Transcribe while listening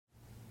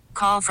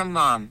call from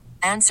mom.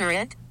 Answer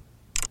it.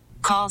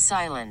 Call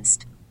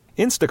silenced.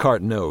 Instacart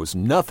knows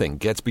nothing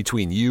gets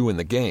between you and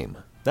the game.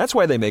 That's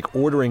why they make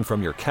ordering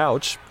from your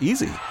couch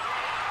easy.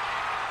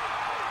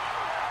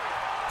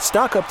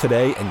 Stock up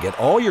today and get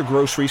all your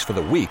groceries for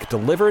the week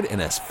delivered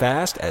in as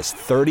fast as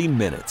 30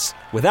 minutes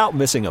without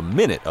missing a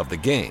minute of the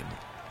game.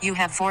 You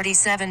have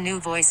 47 new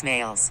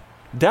voicemails.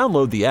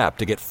 Download the app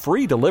to get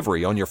free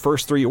delivery on your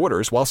first 3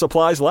 orders while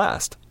supplies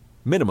last.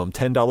 Minimum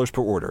 $10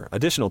 per order.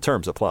 Additional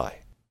terms apply.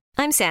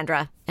 I'm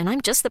Sandra, and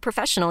I'm just the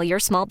professional your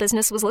small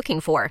business was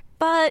looking for.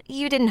 But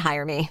you didn't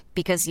hire me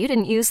because you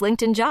didn't use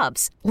LinkedIn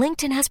Jobs.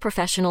 LinkedIn has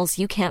professionals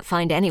you can't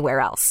find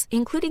anywhere else,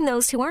 including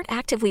those who aren't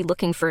actively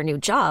looking for a new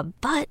job,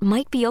 but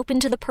might be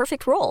open to the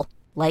perfect role,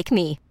 like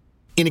me.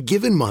 In a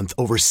given month,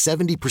 over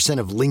 70%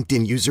 of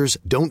LinkedIn users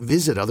don't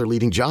visit other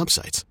leading job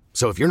sites.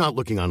 So if you're not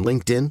looking on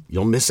LinkedIn,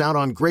 you'll miss out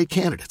on great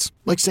candidates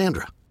like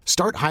Sandra.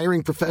 Start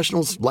hiring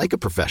professionals like a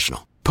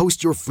professional.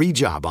 Post your free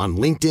job on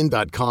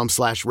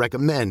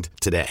linkedin.com/recommend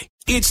today.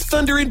 It's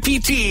Thunder and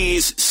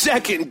PT's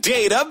second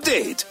date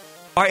update.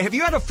 All right, have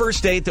you had a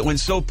first date that went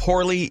so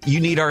poorly you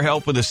need our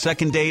help with a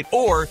second date,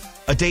 or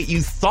a date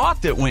you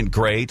thought that went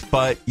great,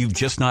 but you've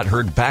just not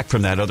heard back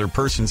from that other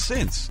person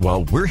since?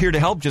 Well, we're here to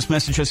help. Just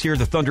message us here at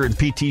the Thunder and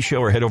PT Show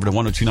or head over to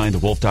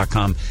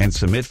 1029thewolf.com and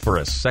submit for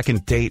a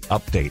second date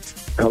update.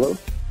 Hello?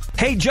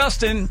 Hey,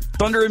 Justin,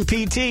 Thunder and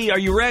PT, are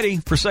you ready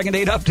for second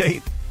date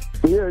update?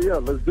 Yeah,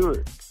 let's do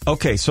it.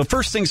 Okay, so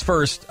first things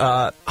first,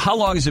 how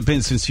long has it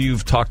been since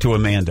you've talked to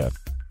Amanda?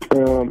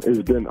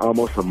 It's been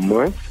almost a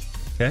month.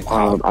 Okay.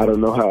 I don't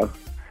know how.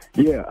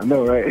 Yeah, I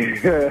know,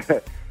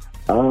 right?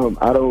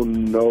 I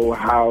don't know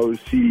how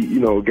she,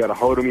 got a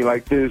hold of me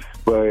like this,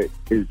 but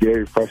it's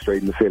very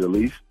frustrating to say the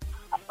least.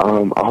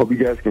 I hope you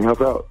guys can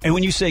help out. And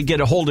when you say get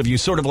a hold of you,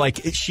 sort of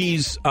like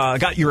she's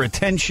got your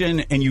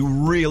attention and you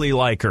really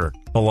like her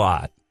a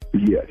lot.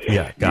 Yes.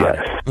 Yeah, got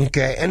it.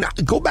 Okay, and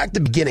go back to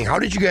the beginning. How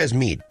did you guys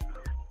meet?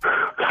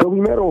 So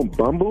we met on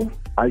Bumble.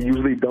 I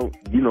usually don't,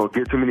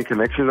 get too many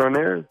connections on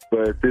there.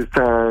 But this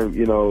time,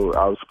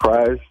 I was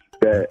surprised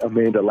that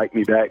Amanda liked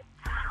me back.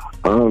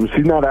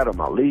 She's not out of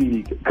my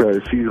league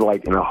because she's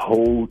like in a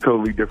whole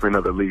totally different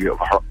other league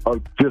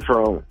of just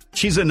her own.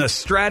 She's in the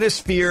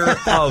stratosphere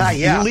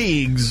of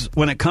leagues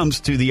when it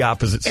comes to the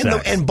opposite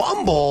sex. And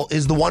Bumble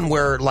is the one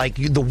where like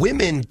the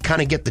women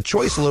kind of get the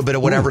choice a little bit or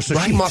whatever. Ooh, so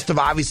right. She must have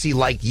obviously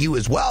liked you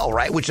as well,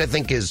 right? Which I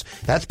think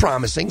that's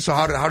promising. So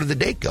how did the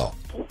date go?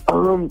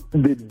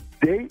 The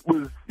date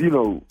was,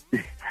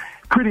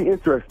 pretty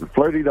interesting.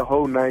 Flirty the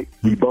whole night.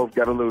 We both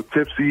got a little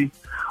tipsy.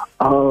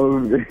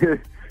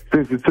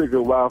 Since it took a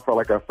while for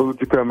like our food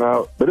to come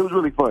out, but it was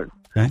really fun.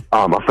 Okay.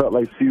 I felt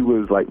like she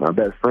was like my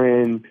best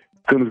friend.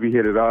 As soon as we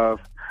hit it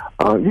off,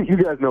 you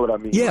guys know what I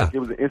mean. Yeah, like, it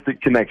was an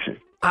instant connection.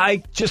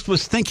 I just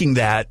was thinking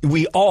that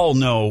we all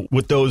know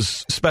what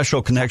those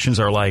special connections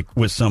are like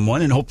with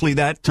someone, and hopefully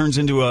that turns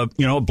into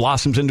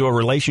blossoms into a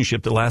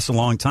relationship that lasts a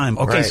long time.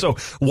 Okay, right. So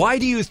why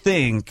do you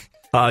think,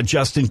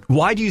 Justin?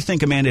 Why do you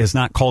think Amanda has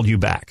not called you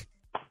back?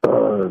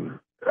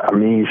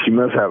 She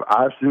must have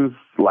options,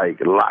 like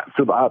lots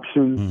of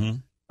options. Mm-hmm.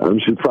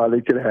 She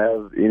probably could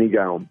have any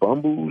guy on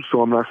Bumble,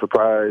 so I'm not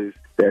surprised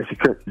that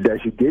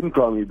she didn't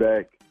call me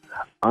back.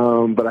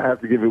 But I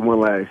have to give it one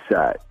last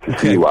shot to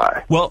see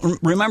why. Well,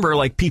 remember,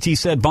 like PT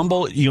said,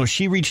 Bumble,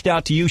 she reached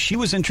out to you. She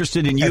was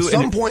interested in you. At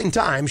some point in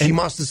time, she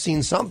must have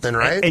seen something,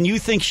 right? And you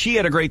think she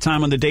had a great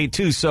time on the date,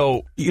 too.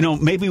 So,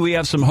 maybe we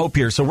have some hope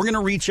here. So we're going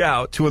to reach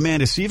out to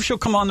Amanda, see if she'll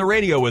come on the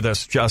radio with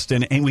us,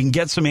 Justin, and we can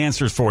get some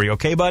answers for you.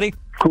 Okay, buddy?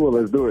 Cool,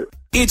 let's do it.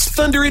 It's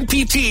Thunder and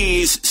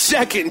PT's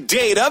second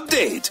date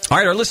update. All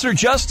right, our listener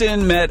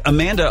Justin met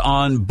Amanda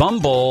on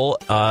Bumble.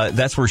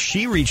 That's where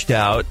she reached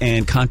out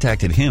and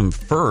contacted him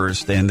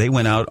first, and they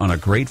went out on a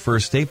great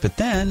first date. But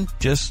then,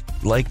 just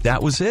like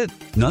that was it.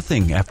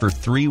 Nothing. After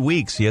 3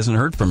 weeks, he hasn't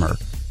heard from her.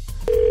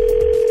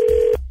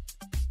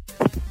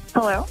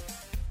 Hello?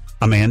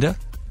 Amanda?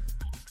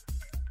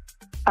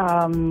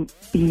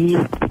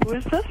 Yes. Who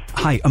is this?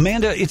 Hi,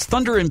 Amanda. It's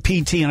Thunder and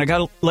PT, and I got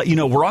to let you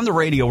know, we're on the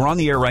radio. We're on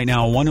the air right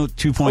now,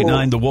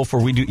 102.9 The Wolf,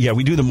 where we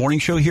do the morning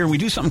show here. We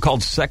do something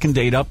called Second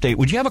Date Update.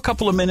 Would you have a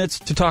couple of minutes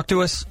to talk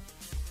to us?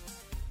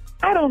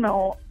 I don't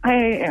know.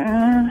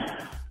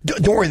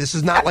 Don't worry, this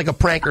is not like a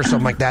prank or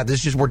something like that.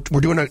 This is just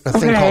we're doing a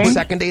thing called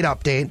Second Date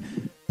Update.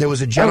 There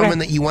was a gentleman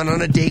that you went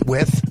on a date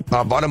with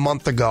about a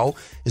month ago.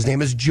 His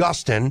name is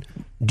Justin.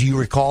 Do you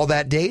recall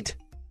that date?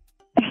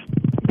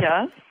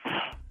 Yes.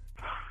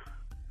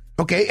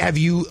 Okay, have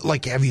you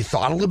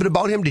thought a little bit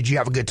about him? Did you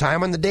have a good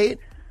time on the date?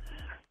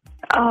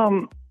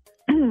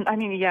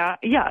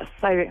 Yes.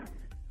 I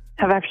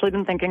have actually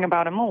been thinking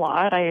about him a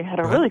lot. I had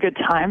a really good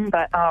time,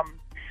 but I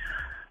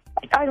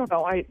don't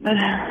know. I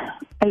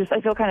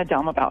feel kind of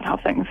dumb about how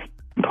things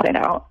played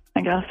out,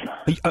 I guess.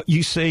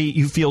 You say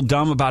you feel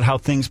dumb about how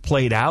things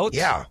played out?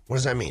 Yeah. What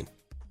does that mean?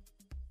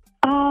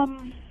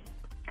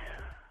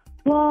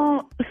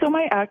 Well, so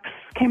my ex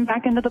came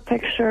back into the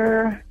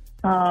picture.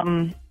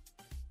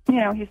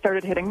 He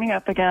started hitting me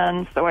up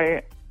again, so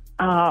I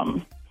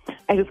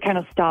just kind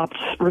of stopped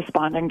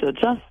responding to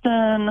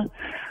Justin.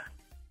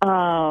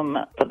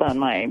 But then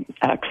my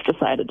ex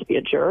decided to be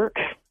a jerk.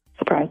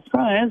 Surprise,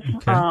 surprise.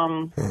 Okay.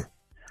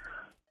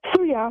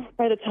 So yeah,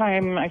 by the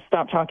time I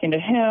stopped talking to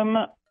him,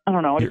 I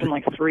don't know, it's been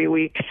like 3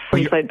 weeks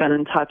since I'd been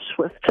in touch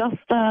with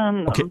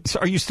Justin. Okay, so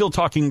are you still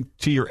talking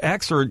to your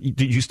ex, or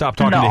did you stop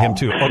talking to him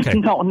too? Okay.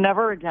 No,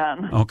 never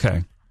again.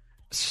 Okay.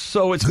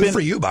 So it's Good been for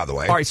you, by the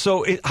way. All right.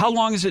 So how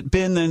long has it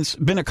been? Then it's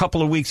been a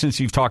couple of weeks since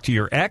you've talked to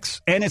your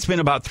ex, and it's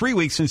been about 3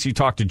 weeks since you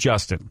talked to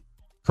Justin.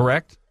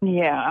 Correct?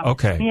 Yeah.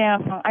 Okay.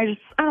 Yeah. I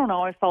don't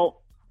know. I felt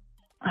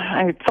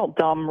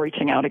dumb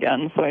reaching out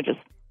again, so I just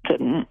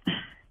didn't.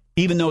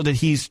 Even though that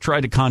he's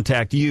tried to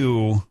contact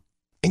you,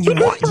 and he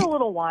did for a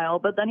little while,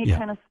 but then he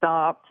kind of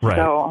stopped. Right.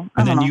 So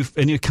and then you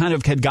kind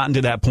of had gotten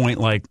to that point,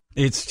 like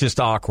it's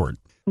just awkward.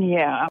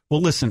 Yeah.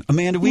 Well, listen,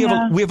 Amanda, we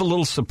have a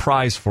little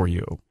surprise for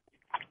you.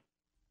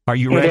 Are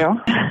you ready? Do?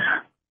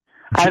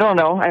 I don't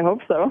know. I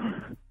hope so.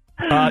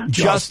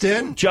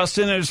 Justin,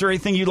 is there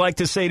anything you'd like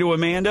to say to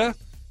Amanda?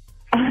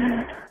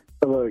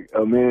 Look,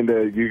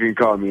 Amanda, you can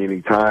call me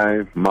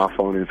anytime. My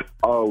phone is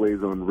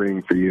always on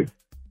ring for you.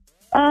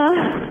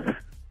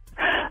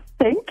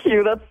 Thank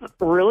you. That's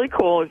really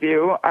cool of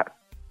you.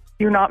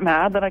 You're not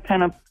mad that I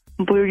kind of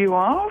blew you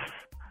off?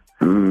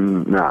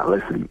 Nah,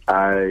 listen,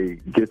 I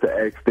get the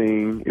ex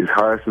thing. It's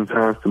hard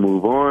sometimes to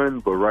move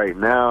on, but right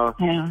now,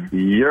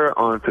 you're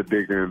on to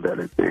bigger and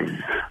better things.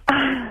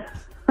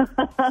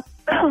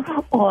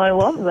 Well, I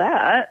love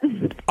that.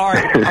 All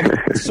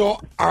right. So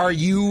are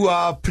you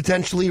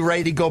potentially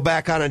ready to go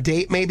back on a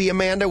date, maybe,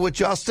 Amanda, with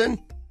Justin?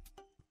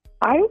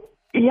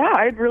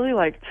 I'd really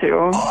like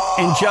to.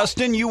 And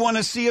Justin, you want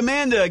to see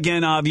Amanda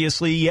again,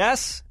 obviously,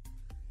 yes?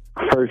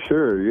 For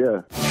sure,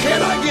 yeah.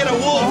 Can I get a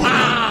wolf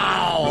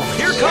howl?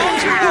 Here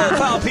comes your wolf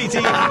howl,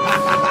 PT.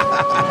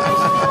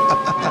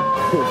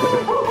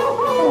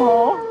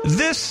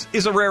 This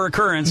is a rare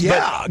occurrence,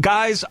 but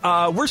guys,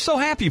 we're so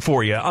happy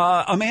for you.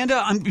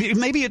 Amanda,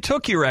 maybe it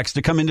took your ex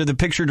to come into the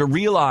picture to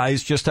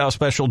realize just how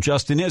special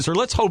Justin is, or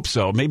let's hope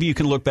so. Maybe you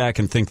can look back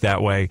and think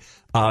that way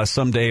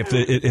someday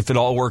if it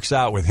all works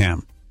out with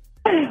him.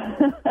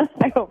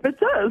 I hope it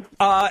does.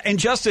 And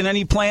Justin,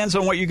 any plans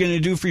on what you're going to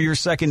do for your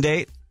second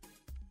date?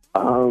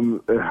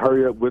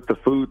 Hurry up with the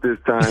food this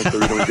time so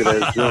we don't get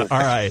as drunk. All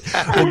right.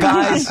 Well,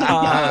 guys,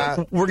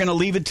 we're going to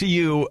leave it to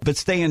you, but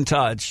stay in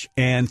touch.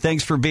 And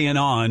thanks for being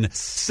on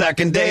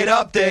Second Date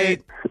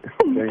Update.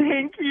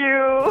 Thank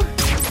you.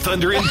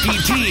 Thunder and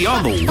PT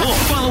on The Wolf.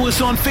 Follow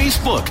us on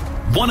Facebook,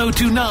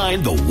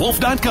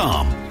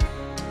 1029thewolf.com.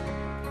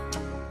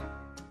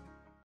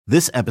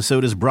 This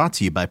episode is brought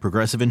to you by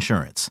Progressive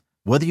Insurance.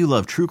 Whether you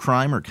love true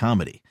crime or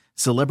comedy,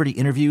 celebrity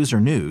interviews or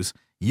news,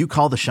 you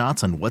call the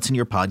shots on what's in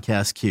your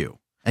podcast queue.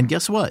 And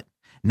guess what?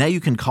 Now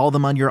you can call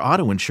them on your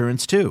auto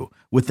insurance too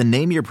with the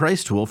Name Your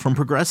Price tool from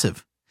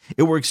Progressive.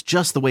 It works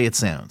just the way it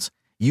sounds.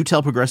 You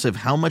tell Progressive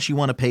how much you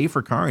want to pay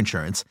for car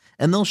insurance,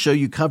 and they'll show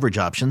you coverage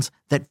options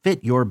that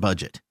fit your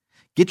budget.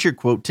 Get your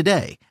quote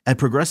today at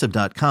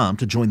Progressive.com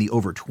to join the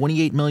over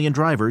 28 million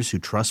drivers who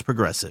trust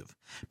Progressive.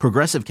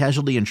 Progressive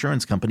Casualty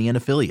Insurance Company and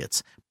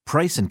Affiliates.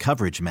 Price and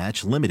coverage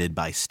match limited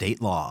by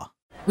state law.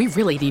 We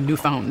really need new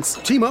phones.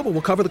 T-Mobile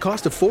will cover the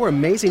cost of 4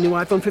 amazing new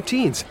iPhone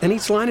 15s, and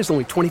each line is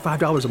only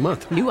 $25 a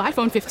month. New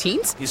iPhone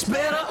 15s? It's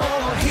better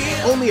over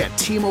here. Only at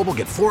T-Mobile,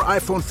 get 4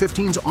 iPhone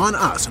 15s on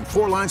us and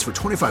 4 lines for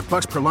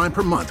 $25 per line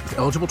per month with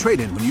eligible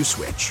trade-in when you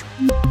switch.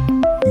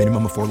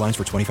 Minimum of 4 lines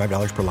for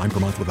 $25 per line per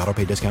month with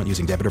autopay discount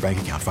using debit or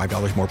bank account.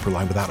 $5 more per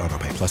line without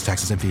autopay, plus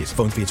taxes and fees.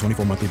 Phone fee at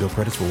 24 monthly bill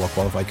credits for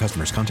well-qualified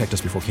customers. Contact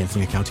us before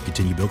canceling account to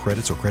continue bill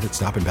credits or credit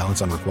stop and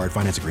balance on required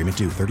finance agreement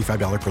due.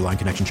 $35 per line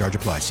connection charge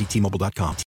applies. See T-Mobile.com.